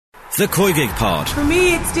The Koigig Pod. For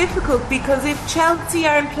me, it's difficult because if Chelsea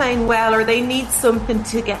aren't playing well or they need something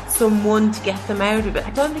to get someone to get them out of it, I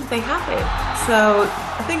don't think they have it. So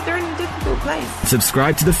I think they're in a difficult place.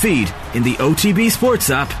 Subscribe to the feed in the OTB Sports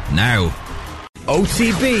app now.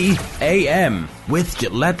 OTB AM with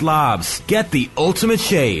Gillette Labs. Get the ultimate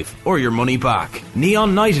shave or your money back.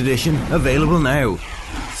 Neon Night Edition available now.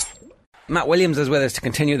 Matt Williams is with us to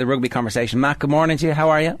continue the rugby conversation. Matt, good morning to you. How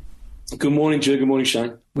are you? Good morning, Joe. Good morning,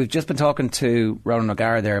 Shane. We've just been talking to Ronan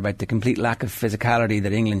O'Gara there about the complete lack of physicality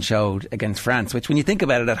that England showed against France, which when you think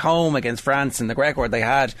about it, at home against France and the record they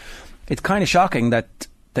had, it's kind of shocking that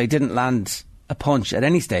they didn't land a punch at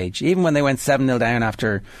any stage, even when they went 7-0 down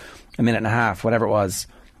after a minute and a half, whatever it was,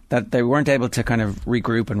 that they weren't able to kind of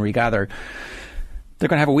regroup and regather. They're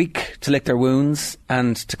going to have a week to lick their wounds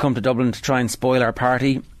and to come to Dublin to try and spoil our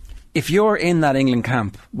party. If you're in that England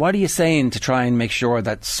camp, what are you saying to try and make sure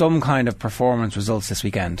that some kind of performance results this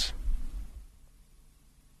weekend?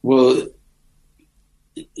 Well,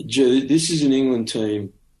 Joe, this is an England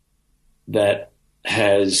team that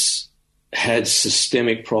has had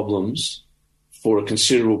systemic problems for a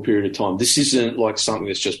considerable period of time. This isn't like something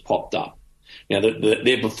that's just popped up. Now,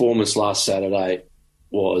 their performance last Saturday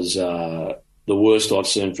was the worst I've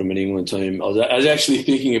seen from an England team. I was actually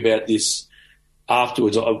thinking about this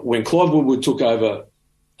afterwards. When Clive Woodward took over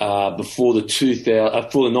before the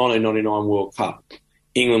 1999 World Cup,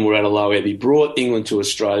 England were at a low ebb. He brought England to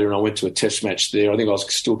Australia, and I went to a test match there. I think I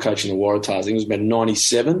was still coaching the Waratahs. I think it was about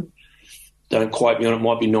 97. Don't quote me on it. It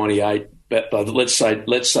might be 98, but let's say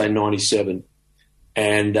 97.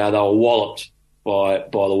 And they were walloped by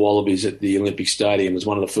the Wallabies at the Olympic Stadium. It was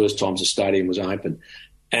one of the first times the stadium was open.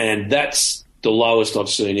 And that's the lowest I've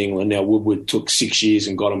seen England. Now, Woodward took 6 years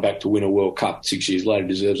and got them back to win a World Cup 6 years later.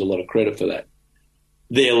 Deserves a lot of credit for that.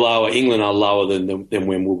 They're lower. England are lower than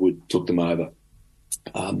when Woodward took them over.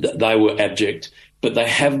 They were abject, but they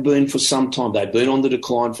have been for some time. They've been on the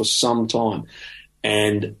decline for some time.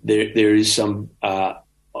 And there is some, I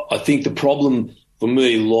think the problem for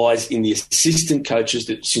me lies in the assistant coaches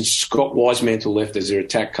that since Scott Wisemantel left as their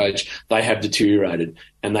attack coach, they have deteriorated.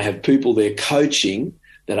 And they have people there coaching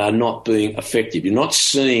that are not being effective. You're not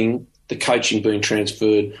seeing the coaching being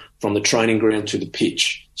transferred from the training ground to the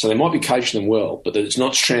pitch. So they might be coaching them well, but it's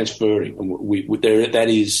not transferring. And that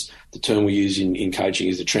is the term we use in coaching,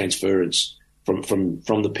 is the transference from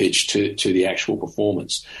the pitch to the actual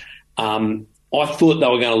performance. I thought they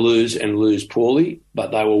were going to lose and lose poorly,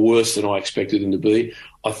 but they were worse than I expected them to be.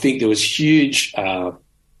 I think there was huge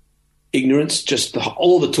ignorance, just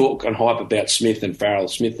all the talk and hype about Smith and Farrell.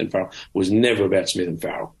 Smith and Farrell was never about Smith and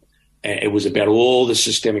Farrell. It was about all the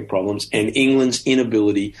systemic problems and England's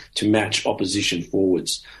inability to match opposition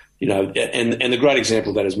forwards. You know, and the great example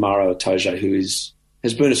of that is Maro Itoje, who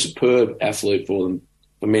has been a superb athlete for them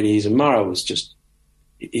for many years. And Maro was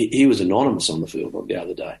he was anonymous on the field the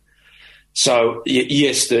other day. So,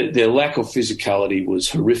 yes, their lack of physicality was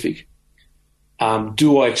horrific.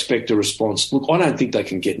 Do I expect a response? Look, I don't think they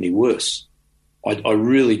can get any worse. I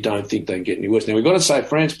really don't think they can get any worse. Now, we've got to say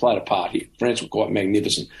France played a part here. France were quite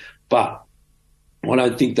magnificent. But I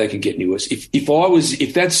don't think they can get any worse.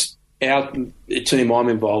 If that's our team I'm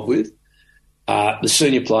involved with, the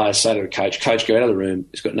senior players say to the coach, go out of the room.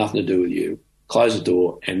 It's got nothing to do with you. Close the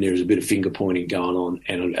door, and there's a bit of finger pointing going on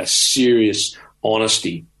and a serious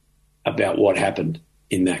honesty about what happened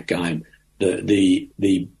in that game.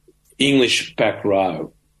 The English back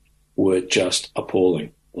row were just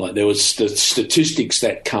appalling. Like, there was statistics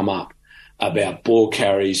that come up about ball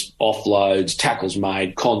carries, offloads, tackles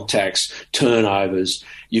made, contacts, turnovers.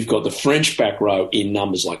 You've got the French back row in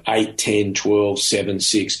numbers like 8, 10, 12, 7,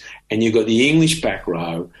 6, and you've got the English back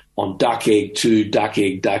row on duck egg 2, duck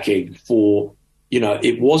egg 4. You know,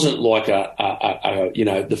 it wasn't like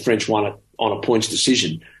the French won on a points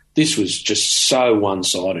decision. This was just so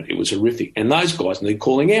one-sided. It was horrific. And those guys need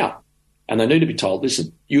calling out. And they need to be told,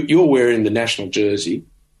 listen, you're wearing the national jersey,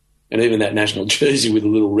 and even that national jersey with a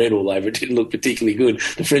little red all over it didn't look particularly good.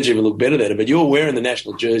 The French even looked better than it. But you're wearing the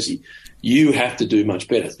national jersey. You have to do much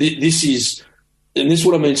better. This is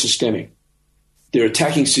what I mean systemic. Their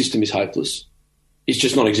attacking system is hopeless. It's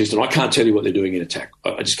just non-existent. I can't tell you what they're doing in attack.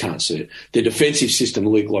 I just can't see it. Their defensive system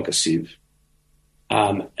leaked like a sieve.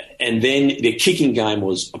 And then their kicking game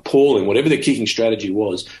was appalling. Whatever their kicking strategy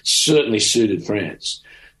was certainly suited France.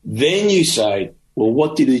 Then you say, well,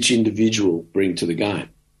 what did each individual bring to the game?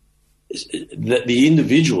 The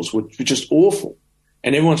individuals were just awful.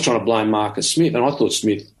 And everyone's trying to blame Marcus Smith. And I thought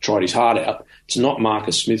Smith tried his heart out. It's not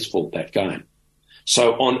Marcus Smith's fault, that game.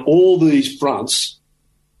 So on all these fronts,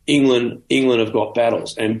 England have got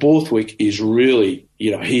battles. And Borthwick is really,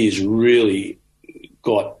 he has really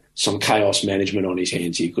got some chaos management on his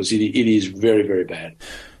hands here, because it is very, very bad.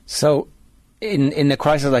 So in a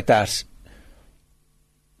crisis like that,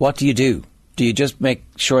 what do you do? Do you just make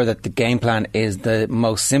sure that the game plan is the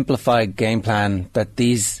most simplified game plan that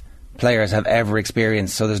these players have ever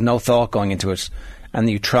experienced, so there's no thought going into it, and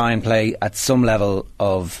you try and play at some level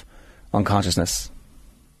of unconsciousness?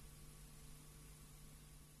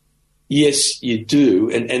 Yes, you do.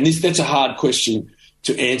 And that's a hard question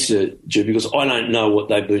to answer, Joe, because I don't know what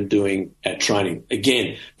they've been doing at training.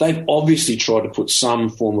 Again, they've obviously tried to put some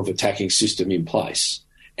form of attacking system in place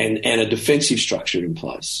and a defensive structure in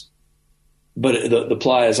place. But the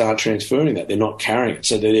players aren't transferring that. They're not carrying it.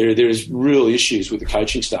 So there is real issues with the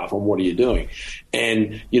coaching staff on what are you doing.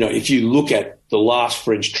 And, you know, if you look at the last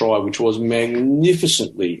French try, which was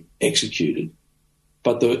magnificently executed,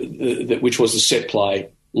 but which was the set play,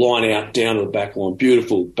 line out, down to the back line,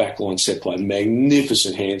 beautiful back line set play,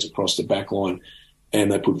 magnificent hands across the back line,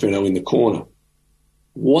 and they put Feno in the corner.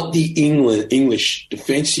 What the English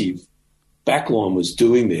defensive back line was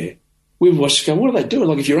doing there, we watched going, what are they doing?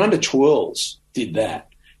 Like, if your under 12s did that,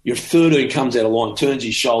 your 13 comes out of line, turns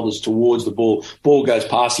his shoulders towards the ball goes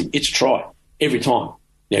past him, it's try every time.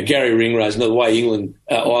 Now, Gary Ringrose, the way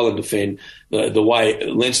Ireland defend, the way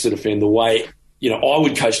Leinster defend, the way, you know, I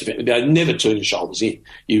would coach defend, they'd never turn your shoulders in.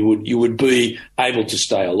 You would be able to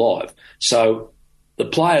stay alive. So the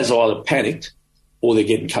players either panicked or they're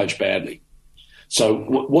getting coached badly. So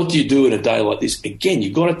what do you do in a day like this? Again,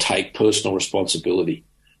 you've got to take personal responsibility.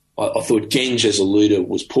 I thought Genge as a leader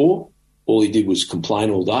was poor. All he did was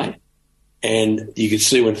complain all day. And you could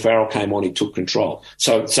see when Farrell came on, he took control.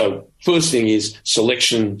 So first thing is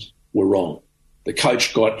selections were wrong. The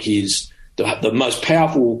coach got the most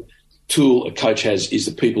powerful tool a coach has is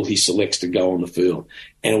the people he selects to go on the field.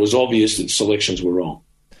 And it was obvious that selections were wrong.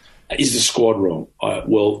 Is the squad wrong?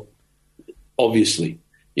 Well, obviously,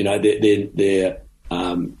 you know, the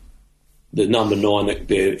number 9,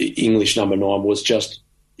 their English number 9 was just,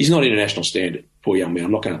 he's not international standard, poor young man. I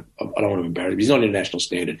don't want to embarrass him. He's not international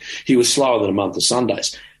standard. He was slower than a month of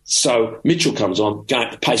Sundays. So Mitchell comes on,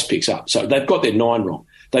 the pace picks up. So they've got their 9 wrong.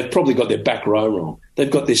 They've probably got their back row wrong. They've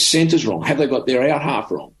got their centres wrong. Have they got their out half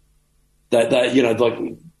wrong?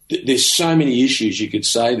 There's so many issues you could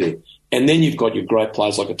say there. And then you've got your great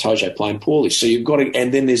players like Itoje playing poorly. So you've got to,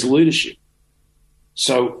 and then there's leadership.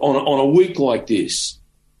 So on a week like this,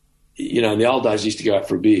 you know, in the old days, you used to go out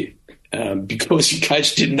for a beer because your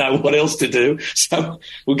coach didn't know what else to do. So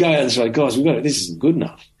we'll go out and say, guys, this isn't good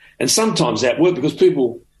enough. And sometimes that worked because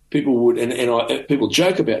people would, people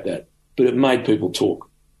joke about that, but it made people talk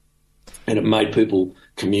and it made people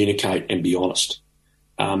communicate and be honest.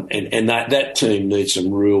 And that team needs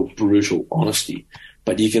some real brutal honesty.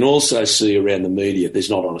 But you can also see around the media there's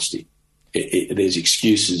not honesty. There's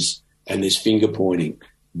excuses and there's finger pointing.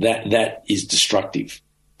 That is destructive.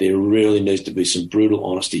 There really needs to be some brutal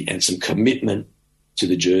honesty and some commitment to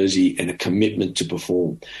the jersey and a commitment to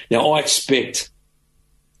perform. Now, I expect,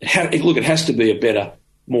 it has to be a better,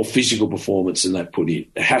 more physical performance than they put in.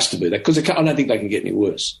 It has to be that, because I don't think they can get any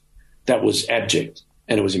worse. That was abject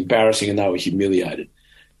and it was embarrassing and they were humiliated.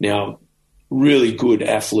 Now, really good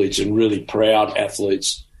athletes and really proud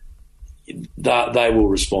athletes, they will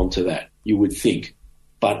respond to that, you would think.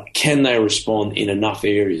 But can they respond in enough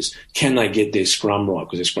areas? Can they get their scrum right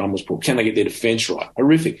because their scrum was poor? Can they get their defence right?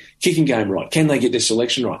 Horrific. Kicking game right? Can they get their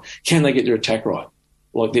selection right? Can they get their attack right?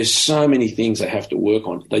 Like, there's so many things they have to work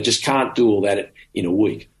on. They just can't do all that in a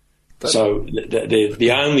week. So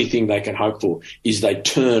the only thing they can hope for is they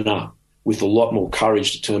turn up with a lot more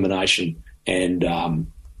courage, determination and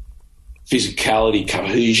physicality,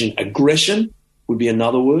 cohesion, aggression would be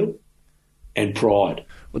another word, and pride.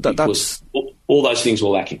 Well, that's all those things were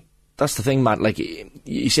lacking. That's the thing, Matt. Like,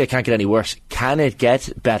 you say it can't get any worse. Can it get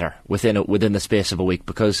better within the space of a week?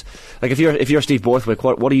 Because, like, if you're Steve Borthwick,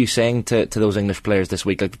 what are you saying to those English players this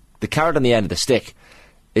week? Like, the carrot on the end of the stick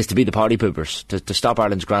is to be the party poopers, to stop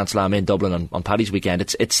Ireland's Grand Slam in Dublin on Paddy's weekend.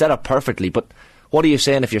 It's set up perfectly. But what are you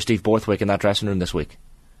saying if you're Steve Borthwick in that dressing room this week?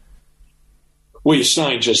 Well, you're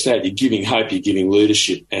saying just that. You're giving hope, you're giving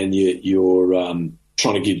leadership, and you're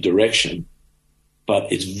trying to give direction.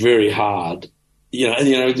 But it's very hard. You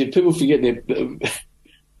know, people forget that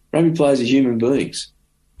rugby players are human beings,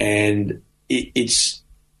 and it's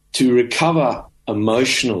to recover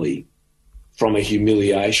emotionally from a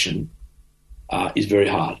humiliation is very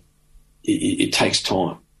hard. It takes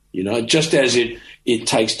time. You know, just as it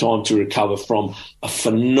takes time to recover from a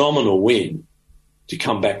phenomenal win to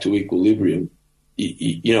come back to equilibrium.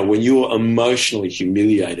 You know, when you're emotionally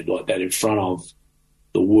humiliated like that in front of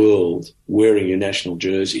the world wearing your national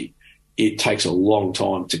jersey, it takes a long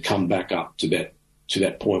time to come back up to that to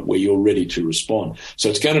that point where you're ready to respond. So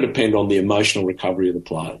it's going to depend on the emotional recovery of the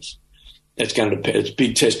players. It's a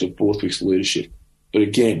big test of Borthwick's leadership. But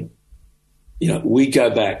again,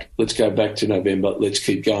 let's go back to November. Let's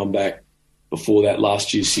keep going back before that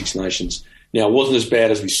last year's Six Nations. Now, it wasn't as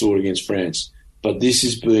bad as we saw against France, but this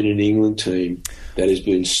has been an England team that has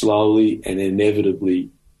been slowly and inevitably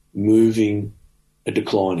moving and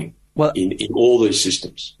declining in all these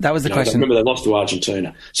systems. That was the question. Remember, they lost to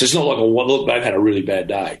Argentina. So it's not like, look, they've had a really bad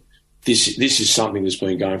day. This is something that's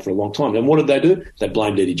been going for a long time. And what did they do? They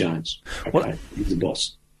blamed Eddie Jones. Okay, he's the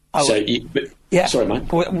boss. Sorry,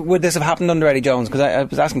 mate. Would this have happened under Eddie Jones? Because I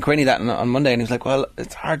was asking Quinny that on Monday, and he was like, well,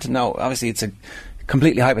 it's hard to know. Obviously, it's a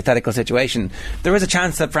completely hypothetical situation. There is a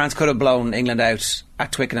chance that France could have blown England out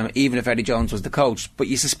at Twickenham, even if Eddie Jones was the coach. But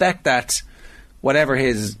you suspect that whatever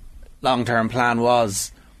his long-term plan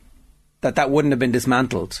was, that wouldn't have been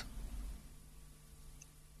dismantled.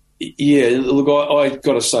 Yeah, look, I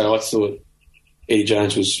got to say, I thought Eddie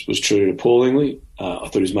Jones was treated appallingly. I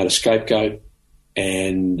thought he was made a scapegoat,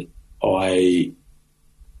 and I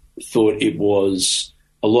thought it was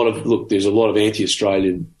there's a lot of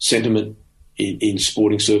anti-Australian sentiment in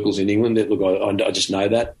sporting circles in England. I just know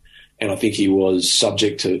that, and I think he was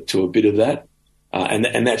subject to a bit of that,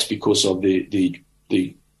 and that's because of the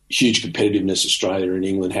huge competitiveness Australia and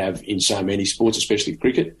England have in so many sports, especially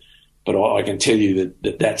cricket. But I can tell you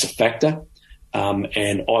that's a factor.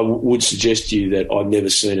 And I would suggest to you that I've never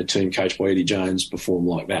seen a team coached by Eddie Jones perform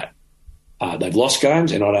like that. They've lost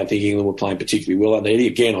games, and I don't think England were playing particularly well under Eddie.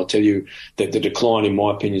 Again, I'll tell you that the decline, in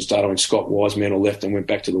my opinion, started when Scott Wiseman left and went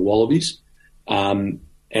back to the Wallabies.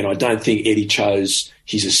 And I don't think Eddie chose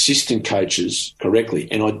his assistant coaches correctly.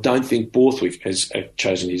 And I don't think Borthwick has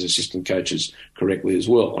chosen his assistant coaches correctly as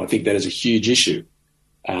well. I think that is a huge issue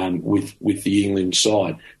with the England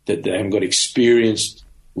side, that they haven't got experienced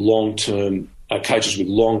long-term coaches with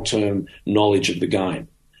long-term knowledge of the game.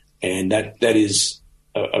 And that is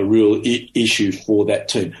a real issue for that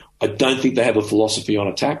team. I don't think they have a philosophy on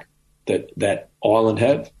attack that Ireland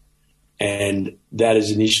have. And that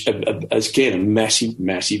is an issue, again, a massive,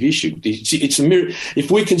 massive issue. It's a mirror.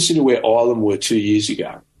 If we consider where Ireland were 2 years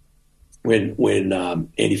ago, when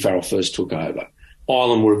Andy Farrell first took over,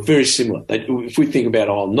 Ireland were very similar. If we think about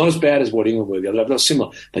Ireland, not as bad as what England were, they were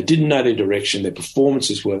similar. They didn't know their direction. Their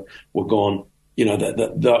performances were gone.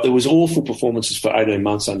 There was awful performances for 18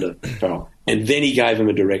 months under Farrell. And then he gave them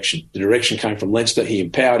a direction. The direction came from Leinster. He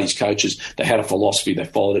empowered his coaches. They had a philosophy. They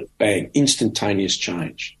followed it. Bang. Instantaneous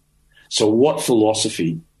change. So what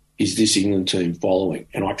philosophy is this England team following?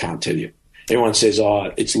 And I can't tell you. Everyone says,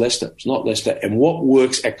 it's Leicester. It's not Leicester. And what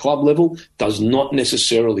works at club level does not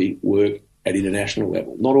necessarily work at international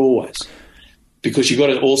level. Not always. Because you've got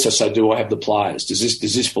to also say, do I have the players? Does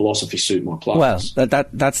this philosophy suit my players? Well,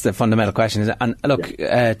 that's the fundamental question. And look,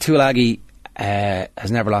 Tuilagi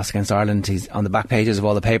has never lost against Ireland. He's on the back pages of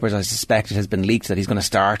all the papers. I suspect it has been leaked that he's going to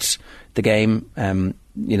start the game.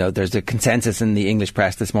 There's a consensus in the English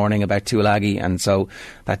press this morning about Tuilagi, and so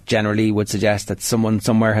that generally would suggest that someone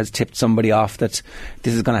somewhere has tipped somebody off that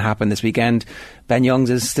this is going to happen this weekend. Ben Youngs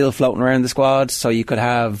is still floating around the squad, so you could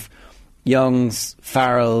have Youngs,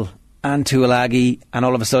 Farrell and Tuilagi, and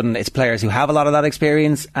all of a sudden it's players who have a lot of that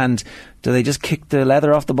experience. And do they just kick the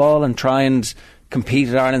leather off the ball and try and compete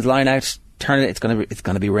at Ireland's line out? It's going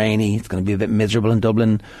to be rainy. It's going to be a bit miserable in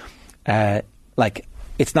Dublin.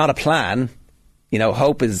 It's not a plan.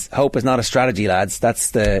 Hope is not a strategy, lads. That's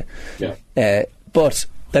the. Yeah. But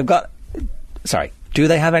they've got. Sorry. Do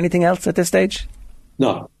they have anything else at this stage?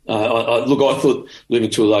 No. I thought leaving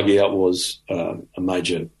Tuilagi out was a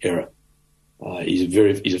major error.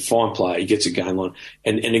 He's a fine player. He gets a game on,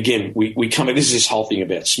 and again we come. This is this whole thing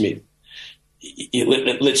about Smith.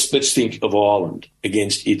 Let's think of Ireland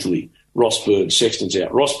against Italy. Ross Byrne, Sexton's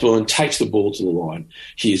out. Ross Byrne takes the ball to the line.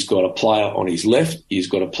 He's got a player on his left. He's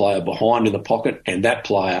got a player behind in the pocket, and that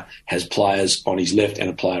player has players on his left and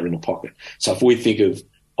a player in the pocket. So if we think of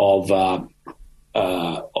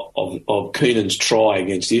Keenan's try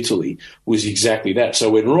against Italy, was exactly that. So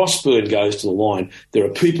when Ross Byrne goes to the line, there are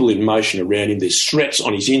people in motion around him. There's threats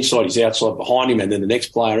on his inside, his outside, behind him, and then the next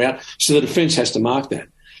player out. So the defence has to mark that.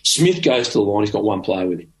 Smith goes to the line. He's got one player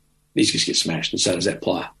with him. He just gets smashed, and so does that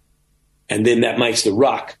player. And then that makes the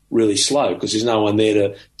ruck really slow because there's no one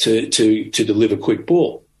there to deliver quick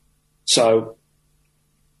ball. So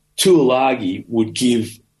Tuilagi would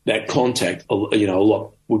give that contact,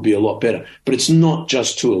 would be a lot better. But it's not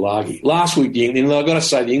just Tuilagi. Last week, I've got to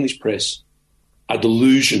say the English press are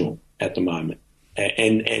delusional at the moment.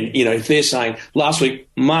 And if they're saying last week,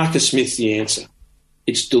 Marcus Smith's the answer,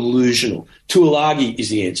 it's delusional. Tuilagi is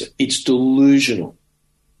the answer. It's delusional.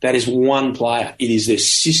 That is one player. It is their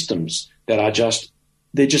systems that are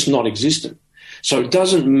they're just not existent. So it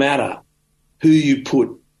doesn't matter who you put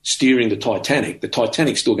steering the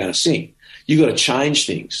Titanic's still going to sink. You've got to change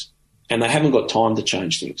things, and they haven't got time to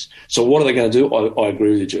change things. So what are they going to do? I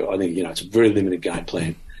agree with you. I think, it's a very limited game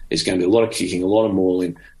plan. There's going to be a lot of kicking, a lot of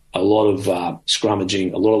mauling, a lot of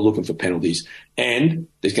scrummaging, a lot of looking for penalties, and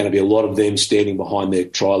there's going to be a lot of them standing behind their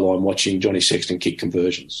try line watching Johnny Sexton kick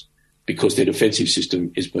conversions because their defensive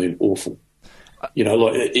system has been awful.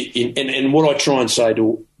 And what I try and say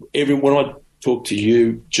to when I talk to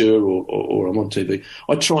you, Ger, or I'm on TV,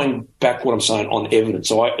 I try and back what I'm saying on evidence.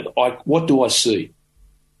 So what do I see?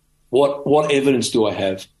 What evidence do I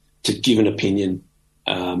have to give an opinion,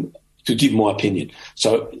 to give my opinion?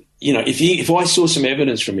 So, if I saw some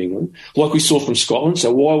evidence from England, like we saw from Scotland,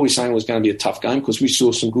 so why are we saying it was going to be a tough game? Because we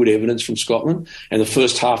saw some good evidence from Scotland, and the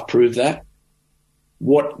first half proved that.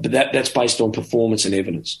 That's based on performance and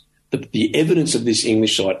evidence. The evidence of this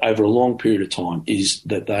English side over a long period of time is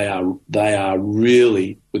that they are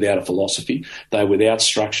really without a philosophy. They're without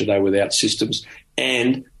structure. They're without systems,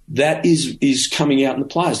 and that is coming out in the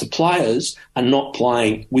players. The players are not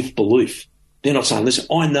playing with belief. They're not saying, listen,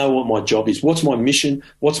 I know what my job is. What's my mission?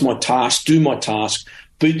 What's my task? Do my task.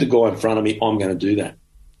 Beat the guy in front of me. I'm going to do that.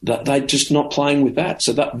 They're just not playing with that.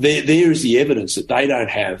 So there is the evidence that they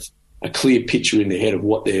don't have a clear picture in their head of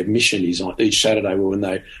what their mission is on each Saturday when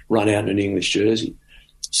they run out in an English jersey.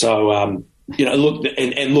 So,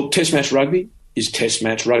 look, Test match rugby is Test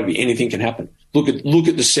match rugby. Anything can happen. Look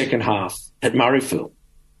at the second half at Murrayfield.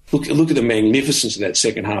 Look at the magnificence of that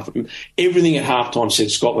second half. Everything at halftime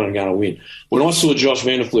said Scotland are going to win. When I saw Josh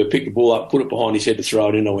Van der Fleer pick the ball up, put it behind his head to throw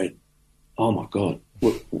it in, I went, "Oh my God,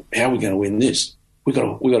 how are we going to win this? We got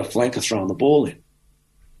a flanker throwing the ball in."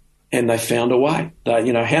 And they found a way.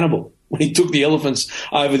 Hannibal, when he took the elephants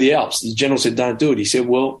over the Alps, the general said, "Don't do it." He said,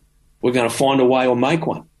 "Well, we're going to find a way or make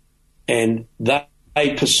one." And they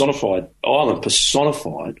personified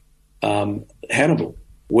Hannibal.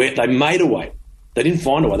 Where they made a way. They didn't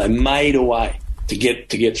find a way. They made a way to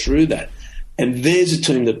get through that. And there's a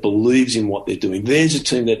team that believes in what they're doing. There's a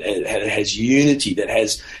team that has unity, that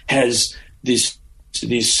has this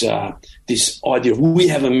idea of, we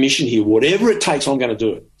have a mission here. Whatever it takes, I'm going to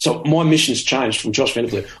do it. So my mission's changed from Josh Van der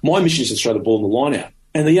Fleer. My mission is to throw the ball in the line out.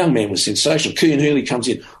 And the young man was sensational. Cian Healy comes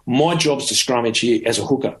in. My job is to scrummage here as a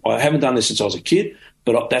hooker. I haven't done this since I was a kid,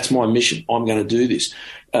 but that's my mission. I'm going to do this.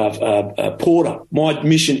 Porter, my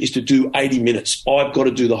mission is to do 80 minutes. I've got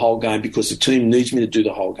to do the whole game because the team needs me to do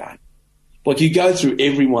the whole game. Like, you go through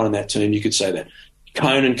everyone in that team, you could say that.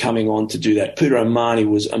 Conan coming on to do that. Peter O'Mahony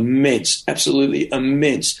was immense, absolutely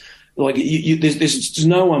immense. Like, there's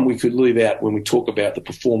no one we could leave out when we talk about the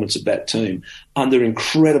performance of that team under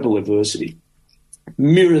incredible adversity.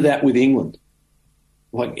 Mirror that with England.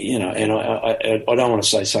 And I don't want to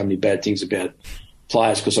say so many bad things about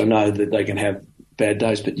players because I know that they can have bad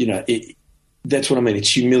days, but that's what I mean.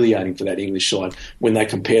 It's humiliating for that English side when they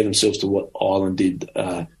compare themselves to what Ireland did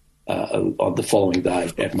on the following day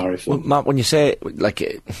at Murrayfield. Well, Matt, when you say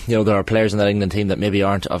there are players in that England team that maybe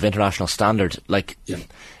aren't of international standard, and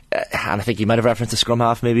I think you might have referenced the scrum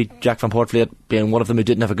half, maybe Jack van Poortvliet being one of them who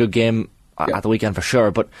didn't have a good game at the weekend for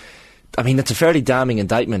sure, but I mean, it's a fairly damning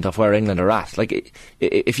indictment of where England are at. Like,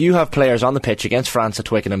 if you have players on the pitch against France at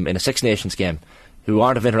Twickenham in a Six Nations game who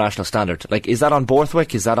aren't of international standard, like, is that on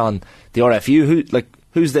Borthwick? Is that on the RFU?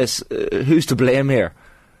 Who's this? Who's to blame here?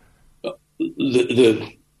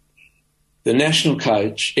 The national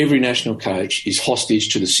coach, every national coach, is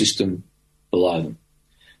hostage to the system below them.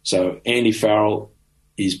 So Andy Farrell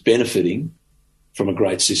is benefiting from a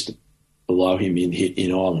great system below him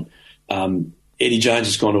in Ireland. Eddie Jones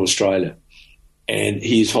has gone to Australia, and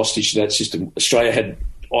he is hostage to that system. Australia had,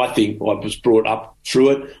 I think, I was brought up through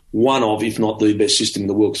it, one of, if not the best system in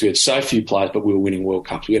the world, because we had so few players, but we were winning World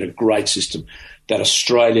Cups. We had a great system that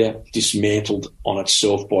Australia dismantled on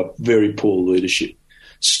itself by very poor leadership.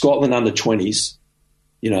 Scotland under 20s,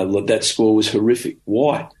 that score was horrific.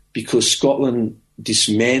 Why? Because Scotland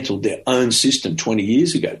dismantled their own system 20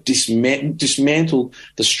 years ago, dismantled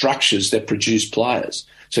the structures that produce players.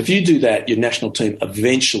 So if you do that, your national team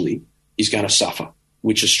eventually is going to suffer,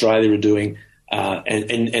 which Australia are doing.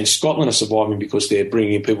 And Scotland are surviving because they're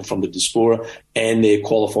bringing in people from the diaspora and they're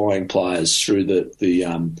qualifying players through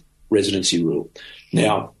the residency rule.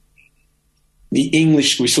 Now, the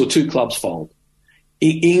English, we saw two clubs fold.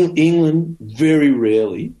 England very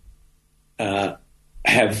rarely are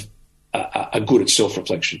good at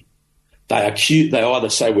self-reflection. They either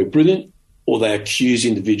say we're brilliant or they accuse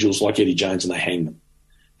individuals like Eddie Jones and they hang them.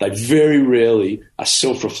 They very rarely are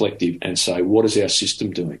self-reflective and say, what is our system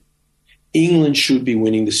doing? England should be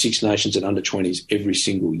winning the Six Nations at under-20s every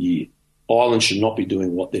single year. Ireland should not be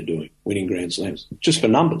doing what they're doing, winning Grand Slams, just for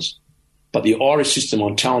numbers. But the Irish system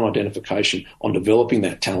on talent identification, on developing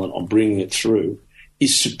that talent, on bringing it through,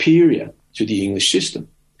 is superior to the English system.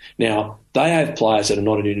 Now, they have players that are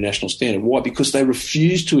not at international standard. Why? Because they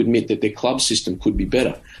refuse to admit that their club system could be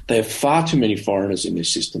better. They have far too many foreigners in their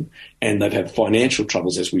system, and they've had financial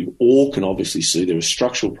troubles, as we all can obviously see. There are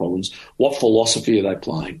structural problems. What philosophy are they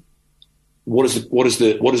playing? What is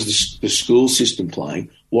the school system playing?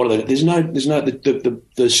 What are they? The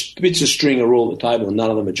bits of string are all at the table, and none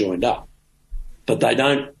of them are joined up. But they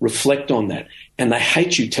don't reflect on that, and they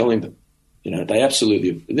hate you telling them. They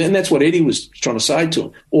absolutely, and that's what Eddie was trying to say to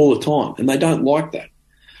them all the time, and they don't like that.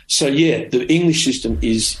 So yeah, the English system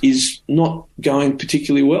is not going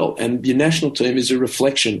particularly well, and your national team is a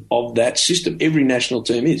reflection of that system. Every national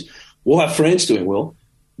team is. Why are France doing well?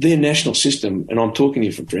 Their national system, and I'm talking to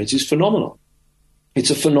you from France, is phenomenal. It's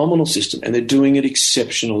a phenomenal system, and they're doing it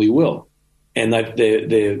exceptionally well. And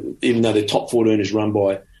they're even though their top 14 is run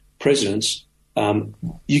by presidents,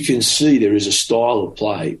 you can see there is a style of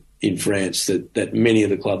play in France that many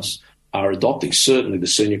of the clubs are adopting. Certainly the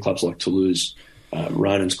senior clubs like Toulouse,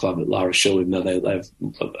 Ronan's club at La Rochelle, even though they have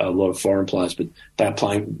a lot of foreign players, but they're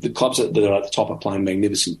playing, the clubs that are at the top are playing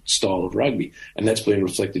magnificent style of rugby, and that's being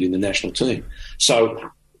reflected in the national team.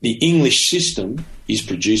 So the English system is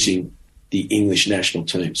producing the English national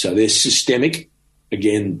team. So they're systemic,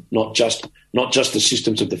 again, not just the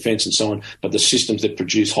systems of defence and so on, but the systems that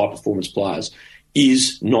produce high-performance players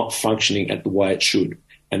is not functioning at the way it should.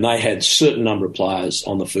 And they had a certain number of players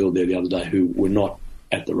on the field there the other day who were not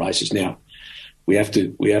at the races. Now, we have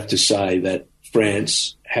to say that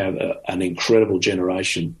France have an incredible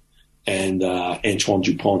generation, and Antoine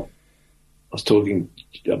Dupont, I was talking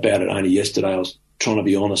about it only yesterday. I was trying to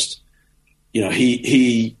be honest.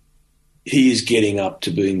 He is getting up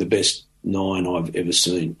to being the best 9 I've ever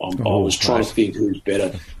seen. I was trying to think who's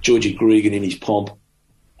better. Georgie Gregan in his pomp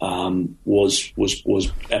was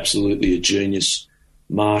absolutely a genius.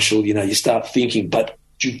 Marshall, you start thinking, but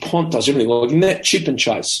Dupont does everything. Like in that chip and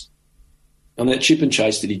chase,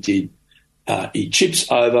 that he did, he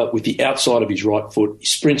chips over with the outside of his right foot, he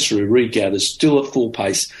sprints through, regathers, still at full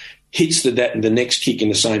pace, hits the next kick in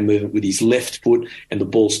the same movement with his left foot, and the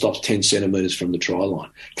ball stops 10 centimetres from the try line.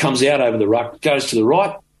 Comes out over the ruck, goes to the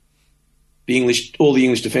right, all the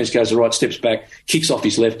English defence goes to the right, steps back, kicks off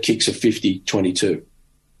his left, kicks a 50-22.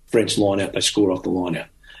 French line out, they score off the line out.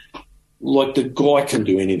 Like, the guy can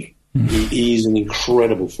do anything. He is an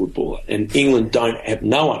incredible footballer, and England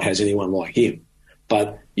no one has anyone like him.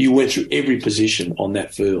 But you went through every position on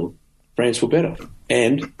that field. France were better,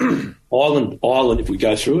 and Ireland. If we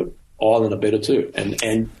go through it, Ireland are better too.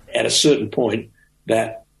 And at a certain point,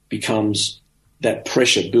 that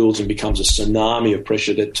pressure builds and becomes a tsunami of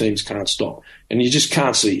pressure that teams can't stop, and you just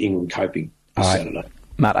can't see England coping this Saturday.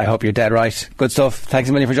 Matt, I hope you're dead right. Good stuff. Thanks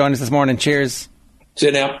a million for joining us this morning. Cheers. See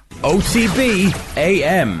you now. OTB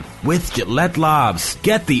AM with Gillette Labs.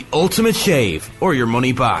 Get the ultimate shave or your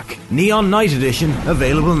money back. Neon Night Edition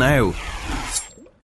available now.